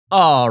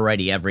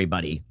Alrighty,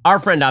 everybody. Our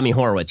friend Ami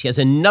Horowitz, he has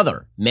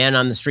another man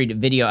on the street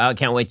video out.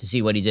 Can't wait to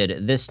see what he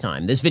did this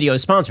time. This video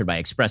is sponsored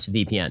by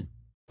ExpressVPN.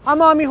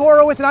 I'm Ami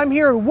Horowitz, and I'm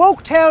here in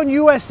Woketown,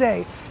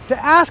 USA,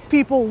 to ask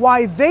people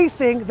why they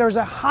think there's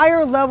a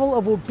higher level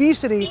of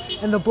obesity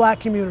in the black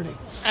community.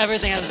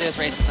 Everything has to do with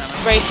racism.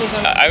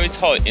 Racism. I would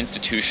call it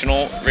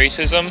institutional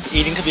racism.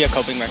 Eating could be a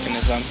coping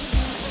mechanism.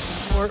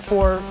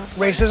 For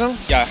racism?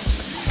 Yeah,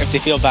 if they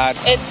feel bad.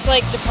 It's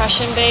like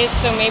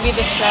depression-based, so maybe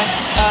the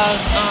stress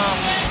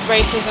of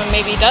racism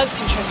maybe does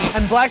contribute.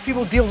 And black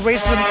people deal with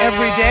racism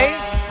every day,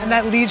 and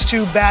that leads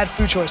to bad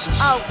food choices.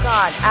 Oh,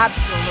 God,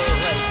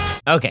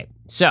 absolutely. Okay,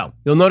 so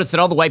you'll notice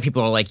that all the white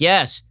people are like,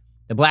 yes,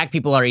 the black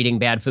people are eating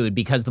bad food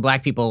because the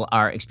black people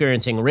are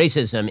experiencing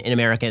racism in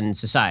American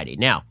society.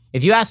 Now,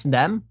 if you ask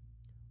them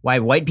why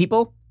white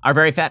people are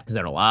very fat, because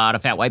there are a lot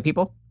of fat white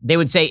people, they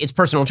would say it's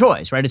personal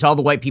choice, right? It's all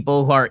the white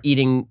people who are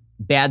eating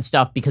bad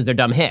stuff because they're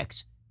dumb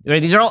hicks. Right?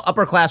 These are all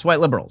upper-class white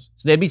liberals.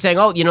 So they'd be saying,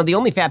 oh, you know, the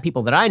only fat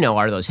people that I know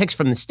are those hicks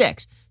from the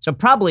sticks. So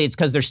probably it's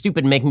because they're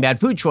stupid and making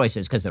bad food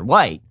choices because they're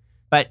white.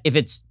 But if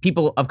it's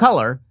people of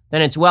color,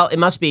 then it's, well, it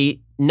must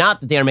be not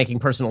that they are making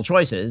personal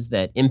choices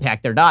that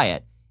impact their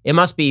diet. It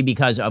must be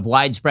because of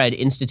widespread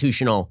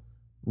institutional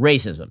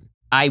racism.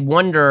 I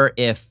wonder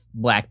if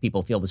black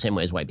people feel the same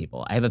way as white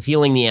people. I have a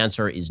feeling the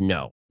answer is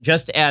no.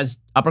 Just as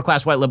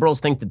upper-class white liberals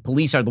think that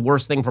police are the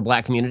worst thing for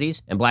black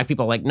communities, and black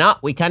people are like, nah,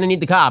 we kind of need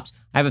the cops.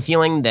 I have a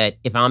feeling that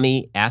if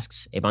Ami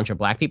asks a bunch of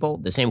black people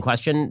the same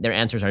question, their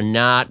answers are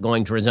not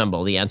going to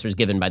resemble the answers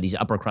given by these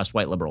upper-crust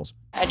white liberals.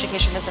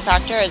 Education is a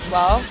factor as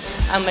well,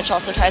 which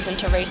also ties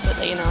into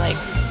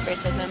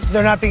racism.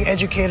 They're not being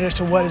educated as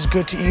to what is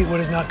good to eat, what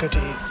is not good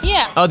to eat.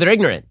 Yeah. Oh, they're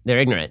ignorant. They're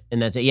ignorant.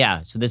 And that's it.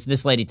 Yeah. So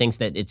this lady thinks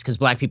that it's because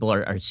black people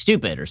are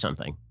stupid or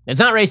something.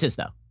 It's not racist,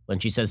 though, when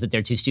she says that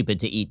they're too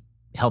stupid to eat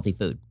healthy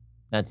food.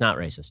 That's not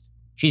racist.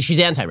 She's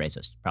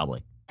anti-racist,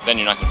 probably. Then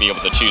you're not going to be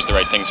able to choose the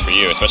right things for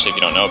you, especially if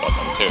you don't know about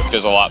them, too.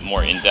 There's a lot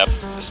more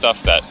in-depth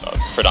stuff that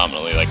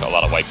predominantly, like, a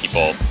lot of white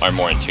people are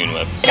more in tune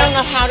with. I don't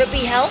know how to be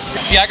healthy.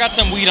 See, I got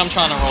some weed I'm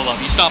trying to roll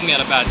up. You stopped me at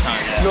a bad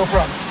time. No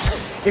problem.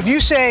 If you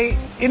say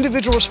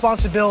individual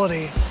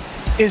responsibility,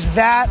 is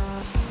that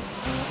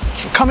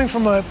coming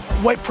from a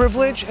white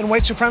privilege and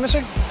white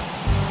supremacy?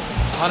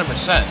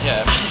 100%,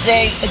 yeah.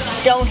 They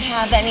don't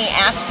have any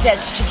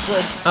access to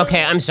good food.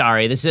 Okay, I'm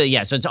sorry. This is,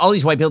 yeah, so it's all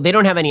these white people. They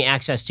don't have any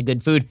access to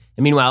good food.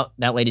 And meanwhile,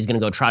 that lady's going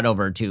to go trot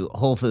over to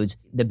Whole Foods.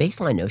 The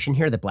baseline notion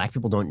here that black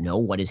people don't know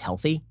what is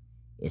healthy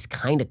is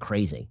kind of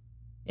crazy.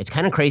 It's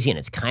kind of crazy and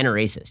it's kind of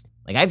racist.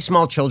 Like, I have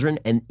small children,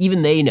 and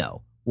even they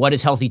know what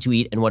is healthy to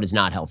eat and what is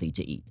not healthy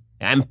to eat.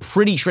 And I'm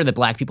pretty sure that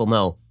black people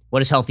know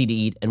what is healthy to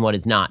eat and what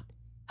is not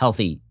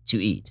healthy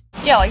to eat.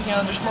 Yeah, like, you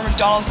know, there's more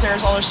McDonald's,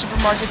 there's all their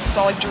supermarkets, it's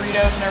all like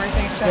Doritos and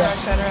everything, et cetera, et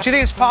cetera. Do you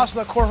think it's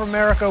possible that corporate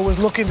America was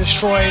looking to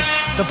destroy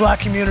the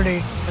black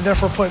community and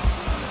therefore put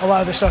a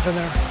lot of this stuff in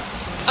there?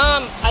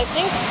 I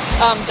think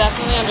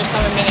definitely under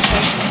some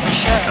administrations for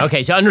sure.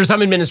 Okay, so under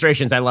some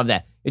administrations, I love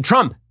that.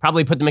 Trump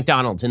probably put the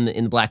McDonald's in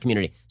the black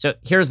community. So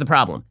here's the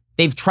problem.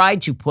 They've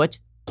tried to put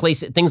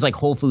things like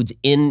Whole Foods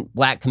in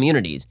black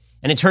communities,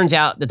 and it turns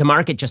out that the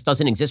market just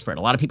doesn't exist for it.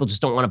 A lot of people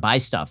just don't want to buy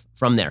stuff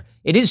from there.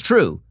 It is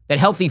true that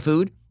healthy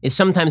food is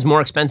sometimes more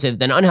expensive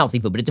than unhealthy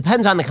food, but it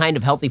depends on the kind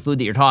of healthy food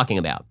that you're talking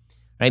about.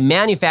 Right?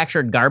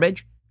 Manufactured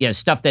garbage,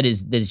 stuff that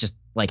is just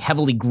like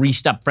heavily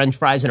greased up French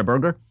fries and a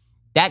burger,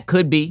 that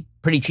could be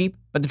pretty cheap.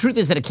 But the truth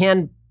is that a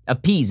can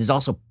of peas is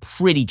also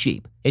pretty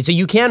cheap. Okay, so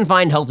you can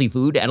find healthy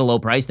food at a low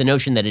price. The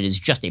notion that it is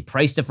just a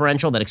price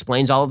differential that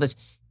explains all of this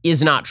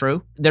is not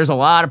true. There's a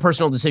lot of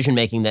personal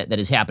decision-making that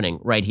is happening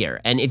right here.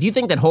 And if you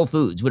think that Whole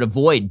Foods would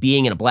avoid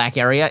being in a black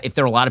area if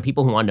there were a lot of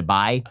people who wanted to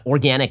buy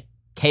organic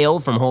kale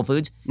from Whole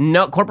Foods,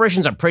 no,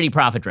 corporations are pretty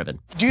profit-driven.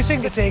 Do you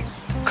think it's a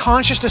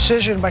conscious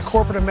decision by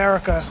corporate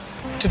America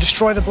to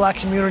destroy the black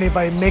community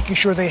by making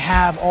sure they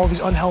have all these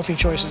unhealthy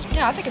choices?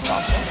 Yeah, I think it's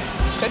possible.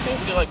 Could be. I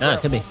feel like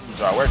it could be. Whole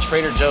Foods are, where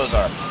Trader Joe's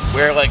are,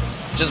 where like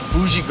just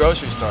bougie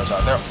grocery stores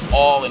are. They're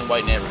all in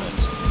white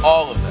neighborhoods.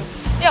 All of them.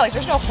 Yeah, like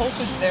there's no Whole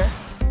Foods there.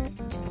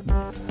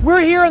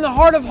 We're here in the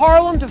heart of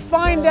Harlem to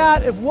find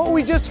out if what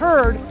we just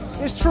heard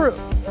is true.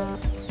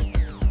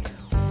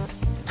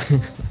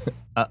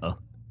 Uh-oh.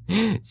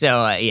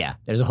 So, yeah,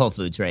 there's a Whole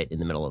Foods right in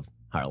the middle of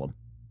Harlem.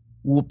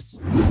 Whoops.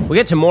 We'll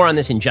get to more on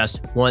this in just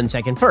 1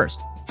 second.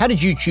 First, how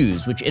did you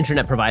choose which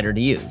internet provider to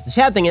use? The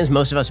sad thing is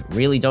most of us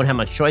really don't have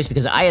much choice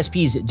because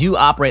ISPs do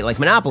operate like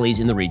monopolies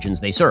in the regions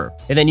they serve.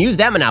 They then use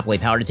that monopoly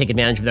power to take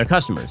advantage of their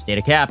customers.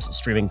 Data caps,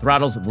 streaming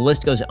throttles, the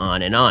list goes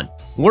on and on.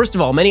 Worst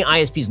of all, many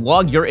ISPs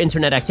log your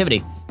internet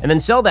activity and then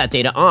sell that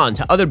data on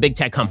to other big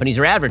tech companies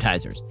or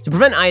advertisers. To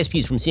prevent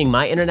ISPs from seeing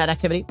my internet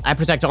activity, I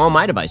protect all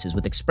my devices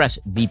with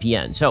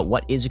ExpressVPN. So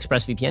what is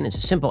ExpressVPN? It's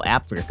a simple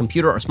app for your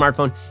computer or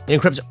smartphone. It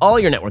encrypts all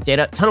your network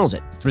data, tunnels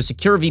it through a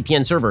secure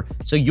VPN server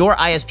so your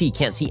ISP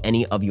can't see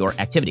any of your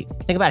activity.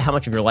 Think about how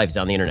much of your life is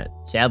on the internet.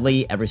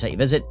 Sadly, every site you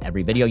visit,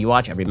 every video you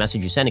watch, every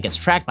message you send, it gets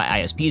tracked by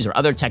ISPs or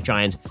other tech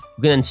giants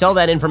who can then sell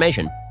that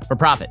information for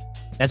profit.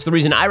 That's the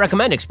reason I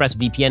recommend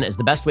ExpressVPN as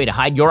the best way to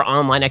hide your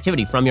online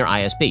activity from your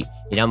ISP.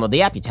 You download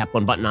the app, you tap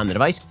one button on the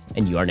device,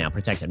 and you are now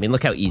protected. I mean,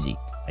 look how easy.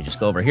 I just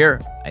go over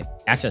here, I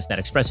access that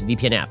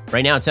ExpressVPN app.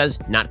 Right now it says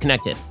not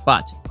connected,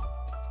 but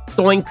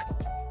doink,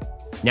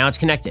 now it's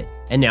connected.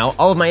 And now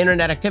all of my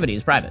internet activity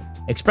is private.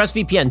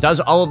 ExpressVPN does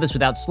all of this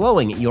without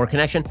slowing your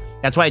connection.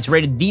 That's why it's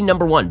rated the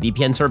 #1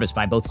 VPN service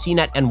by both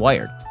CNET and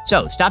Wired.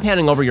 So stop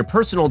handing over your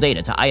personal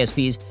data to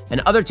ISPs and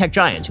other tech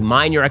giants who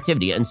mine your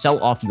activity and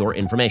sell off your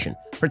information.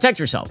 Protect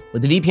yourself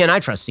with the VPN I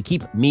trust to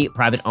keep me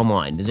private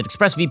online. Visit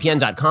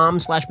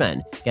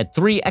expressvpn.com/Ben. Get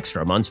 3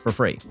 extra months for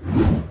free.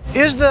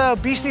 Is the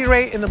obesity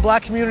rate in the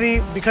black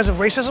community because of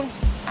racism?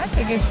 I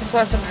think it's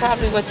because of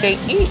probably what they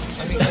eat.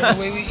 I mean, the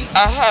way we eat.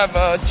 I have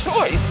a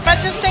choice. I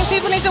just think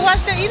people need to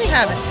watch their eating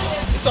habits.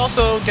 It's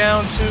also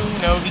down to,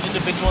 the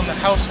individual in the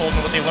household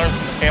and what they learn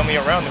from the family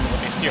around them and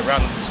what they see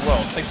around them as well.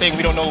 It's like saying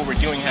we don't know what we're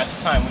doing half the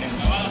time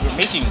when we're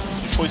making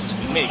the choices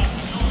we make.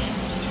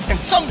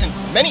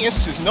 In many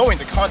instances, knowing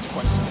the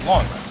consequences in the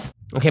long run.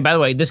 Okay, by the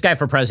way, this guy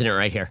for president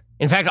right here.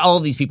 In fact, all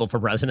of these people for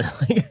president.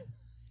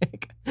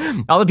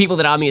 All the people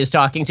that Ami is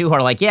talking to who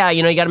are like, yeah,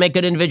 you got to make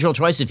good individual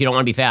choices if you don't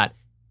want to be fat.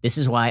 This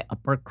is why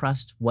upper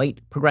crust white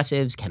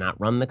progressives cannot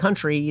run the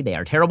country. They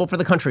are terrible for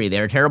the country. They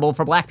are terrible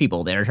for black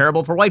people. They are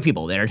terrible for white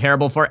people. They are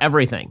terrible for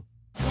everything.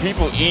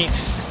 People eat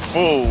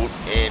food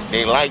and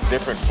they like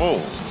different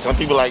food. Some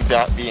people like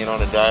being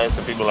on a diet.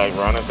 Some people like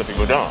running. Some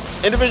people don't.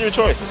 Individual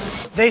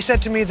choices. They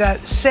said to me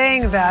that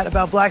saying that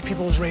about black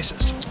people is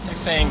racist. It's like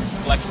saying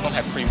black people don't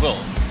have free will.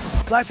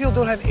 Black people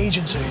don't have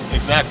agency.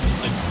 Exactly.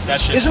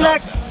 That's just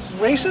nonsense. Isn't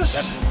that racist?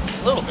 That's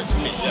a little bit to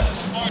me,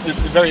 yes. It's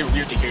very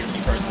weird to hear to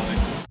me personally.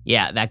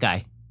 Yeah, that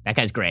guy. That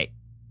guy's great.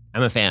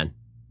 I'm a fan.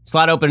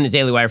 Slot open in the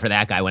Daily Wire for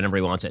that guy whenever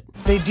he wants it.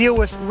 They deal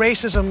with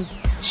racism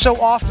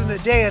so often in the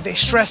day that they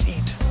stress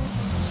eat.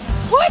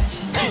 What?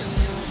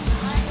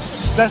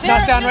 Does that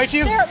not sound right to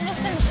you? They're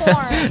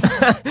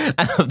misinformed.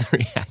 I love the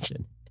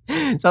reaction.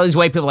 It's all these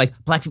white people like,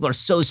 black people are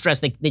so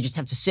stressed, they just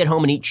have to sit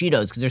home and eat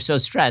Cheetos because they're so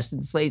stressed.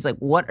 And Slade's like,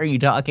 what are you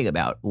talking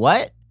about?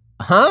 What?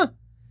 Huh?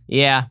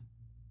 Yeah.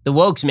 The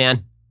wokes,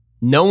 man.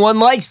 No one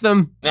likes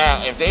them.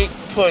 Now, if they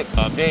put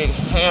a big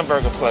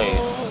hamburger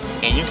place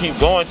and you keep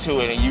going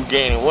to it and you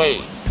gaining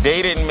weight,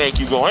 they didn't make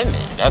you go in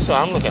there. That's what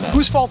I'm looking at.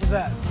 Whose fault is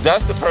that?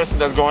 That's the person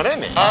that's going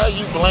in there. Are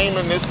you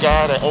blaming this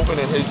guy that opened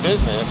his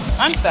business?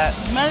 I'm fat.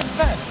 America's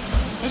fat.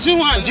 What you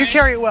want? But you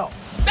carry it well.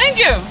 Thank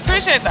you.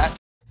 Appreciate that.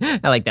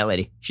 I like that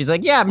lady. She's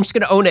like, yeah, I'm just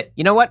going to own it.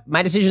 You know what?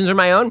 My decisions are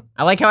my own.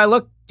 I like how I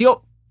look.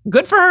 Deal.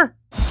 Good for her.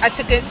 I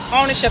took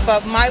ownership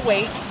of my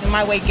weight and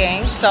my weight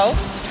gain, so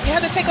you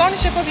have to take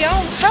ownership of your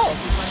own health,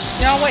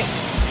 your own weight.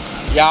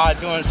 Y'all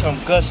doing some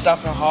good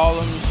stuff in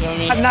Harlem, you feel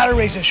me? Not a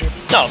race issue.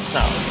 No, it's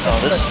not. No,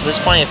 there's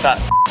plenty of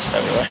fat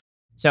everywhere.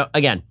 So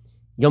again,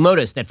 you'll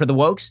notice that for the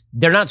wokes,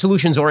 they're not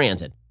solutions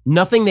oriented.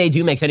 Nothing they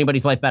do makes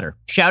anybody's life better.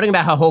 Shouting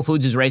about how Whole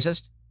Foods is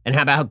racist and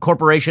how about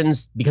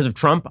corporations, because of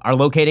Trump, are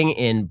locating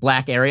in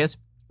black areas,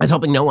 that's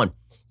helping no one.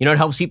 You know what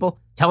helps people?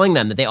 Telling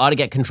them that they ought to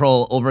get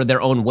control over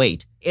their own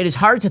weight. It is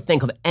hard to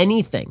think of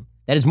anything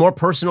that is more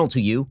personal to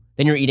you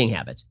than your eating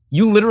habits.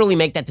 You literally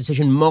make that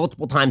decision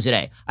multiple times a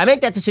day. I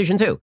make that decision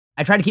too.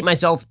 I try to keep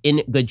myself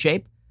in good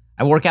shape.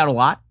 I work out a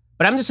lot,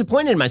 but I'm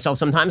disappointed in myself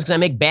sometimes because I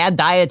make bad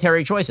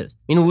dietary choices.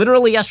 I mean,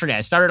 literally yesterday,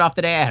 I started off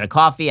the day, I had a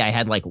coffee, I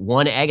had like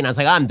 1 egg, and I was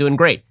like, I'm doing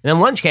great. And then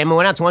lunch came, and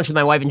went out to lunch with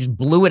my wife and just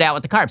blew it out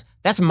with the carbs.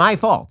 That's my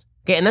fault.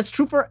 Okay, and that's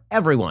true for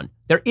everyone.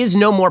 There is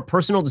no more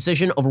personal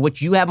decision over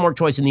which you have more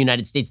choice in the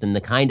United States than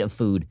the kind of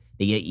food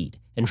that you eat.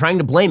 And trying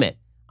to blame it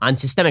on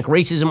systemic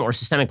racism or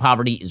systemic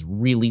poverty is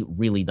really,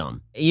 really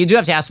dumb. You do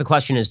have to ask the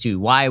question as to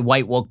why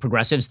white woke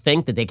progressives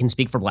think that they can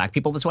speak for black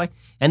people this way.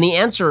 And the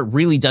answer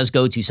really does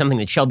go to something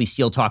that Shelby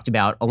Steele talked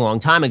about a long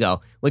time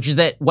ago, which is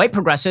that white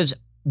progressives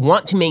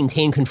want to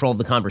maintain control of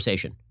the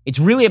conversation. It's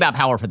really about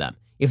power for them.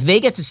 If they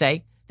get to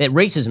say that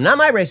racism, not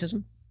my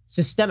racism,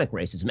 systemic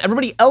racism,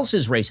 everybody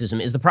else's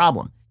racism is the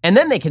problem, and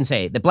then they can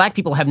say that black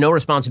people have no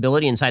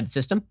responsibility inside the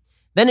system,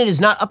 then it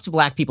is not up to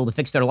black people to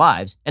fix their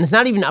lives, and it's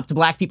not even up to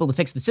black people to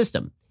fix the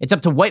system. It's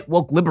up to white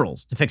woke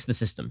liberals to fix the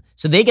system.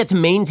 So they get to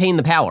maintain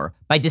the power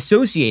by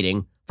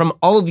dissociating from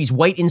all of these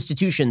white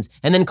institutions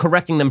and then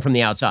correcting them from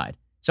the outside.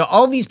 So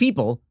all these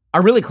people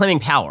are really claiming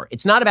power.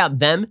 It's not about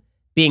them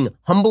being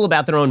humble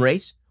about their own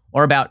race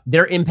or about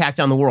their impact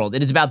on the world.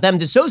 It is about them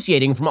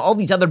dissociating from all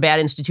these other bad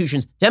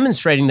institutions,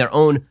 demonstrating their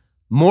own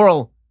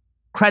moral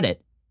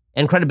credit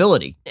and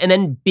credibility, and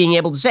then being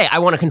able to say, I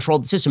want to control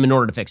the system in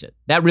order to fix it.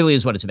 That really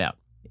is what it's about.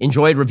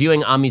 Enjoyed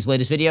reviewing Ami's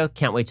latest video.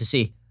 Can't wait to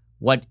see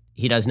what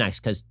he does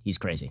next, because he's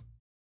crazy.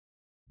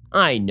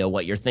 I know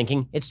what you're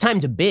thinking. It's time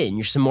to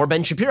binge some more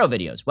Ben Shapiro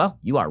videos. Well,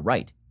 you are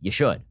right. You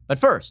should. But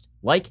first,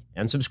 like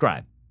and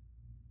subscribe.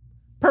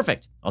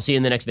 Perfect. I'll see you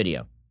in the next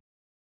video.